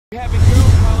Ooh,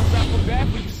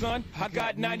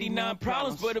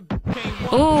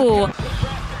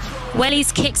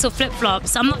 wellies, kicks, or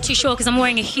flip-flops. I'm not too sure because I'm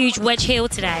wearing a huge wedge heel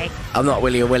today. I'm not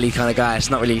really a welly kind of guy. It's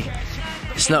not really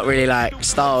like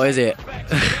style, is it?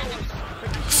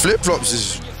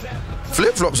 Flip-flops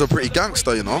are pretty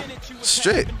gangster, you know.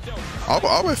 Straight.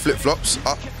 I wear flip-flops.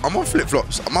 I'm on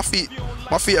flip-flops. My feet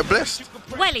are blessed.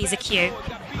 Wellies are cute.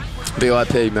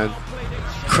 VIP, man.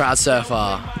 Crowd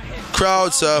surfer.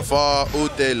 Crowd surfer all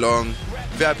day long.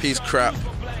 VIP's crap.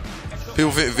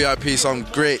 People think VIP is some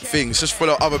great things. Just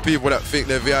full of other people that think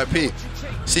they're VIP.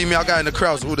 See me, I go in the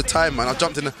crowds all the time, man. I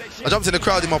jumped in the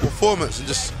crowd in my performance and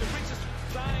just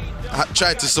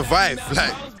tried to survive.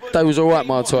 Like, they was alright,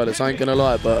 my toilets, I ain't gonna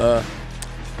lie, but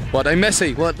what, they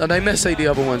messy? What, are they messy, the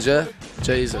other ones, yeah?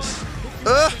 Jesus.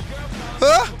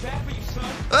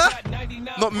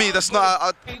 Not me, that's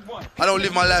not, I don't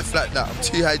live my life like that. I'm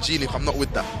too hygienic, I'm not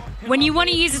with that. When you want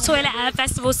to use a toilet at a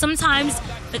festival, sometimes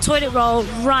the toilet roll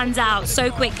runs out so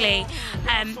quickly.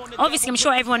 Obviously, I'm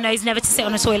sure everyone knows never to sit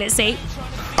on a toilet seat.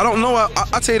 I don't know,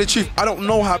 I tell you the truth, I don't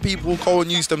know how people go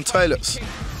and use them toilets.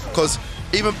 Because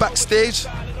even backstage,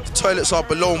 the toilets are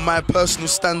below my personal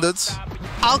standards.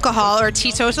 Alcohol or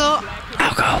teetotal?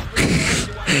 Alcohol.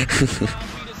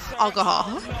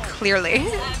 Alcohol, clearly.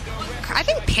 I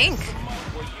think Pink.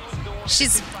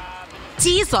 She's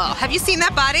Diesel. Have you seen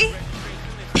that body?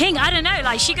 Pink, I don't know,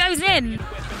 like she goes in.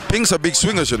 Pink's a big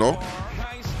swingers, you know.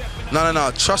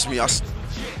 No, trust me.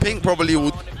 Pink probably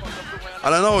would. I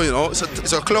don't know, you know.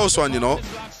 It's a close one, you know.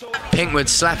 Pink would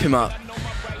slap him up.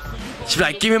 She'd be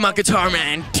like, "Give me my guitar,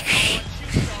 man."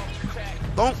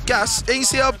 Don't gas. Ain't you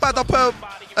see how bad up her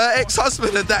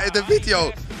ex-husband and that in the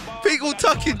video? Pink all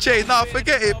tucking Jay. Nah,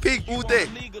 forget it. Pink all day.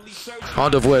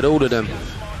 I'd avoid all of them.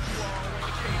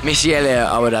 Missy Elliott,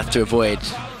 I would have to avoid.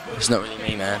 It's not really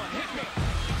me, man.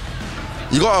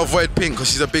 You gotta avoid Pink because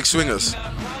she's a big swingers.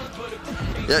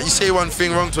 Yeah, you say one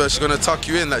thing wrong to her, she's gonna tuck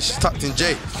you in like she's tucked in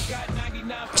Jay.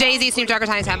 Jay-Z, Snoop Dogg, or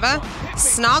Tiny Tempa?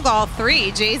 Snog all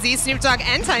three. Jay-Z, Snoop Dogg,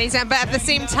 and Tiny Tempa at the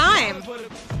same time.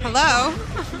 Hello?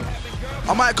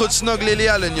 I might could snug Lily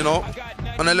Allen, you know,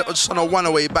 just on a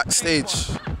one-away backstage.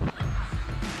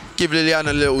 Give Lily Allen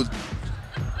a little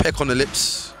peck on the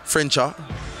lips, French her.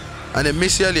 And then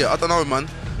Missy Elliott, I don't know, man.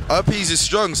 Her piece is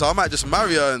strong, so I might just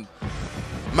marry her and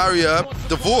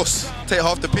divorce, take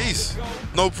half the piece.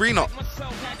 No prenup.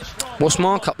 What's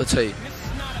my cup of tea?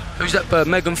 Who's that bird?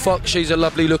 Megan Fox, she's a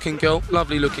lovely looking girl.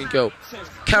 Lovely looking girl.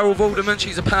 Carol Vorderman,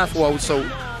 she's a powerful old soul.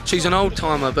 She's an old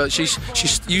timer, but you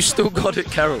still got it,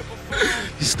 Carol.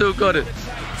 You still got it.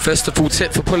 Festival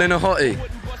tip for pulling a hottie.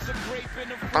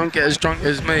 Don't get as drunk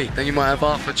as me, then you might have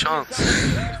half a chance.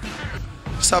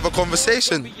 Just have a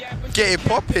conversation. Get it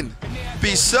popping. Be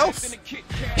yourself. She's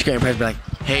getting impressed, be like,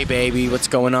 "Hey, baby, what's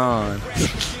going on?" Know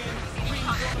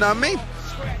what I mean?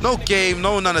 No game,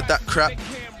 no none of that crap.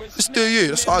 Just do you,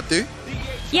 that's what I do.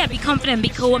 Yeah, be confident, be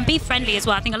cool, and be friendly as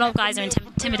well. I think a lot of guys are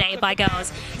intimidated by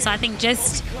girls. So I think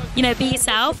just, you know, be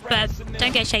yourself, but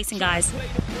don't get chasing guys.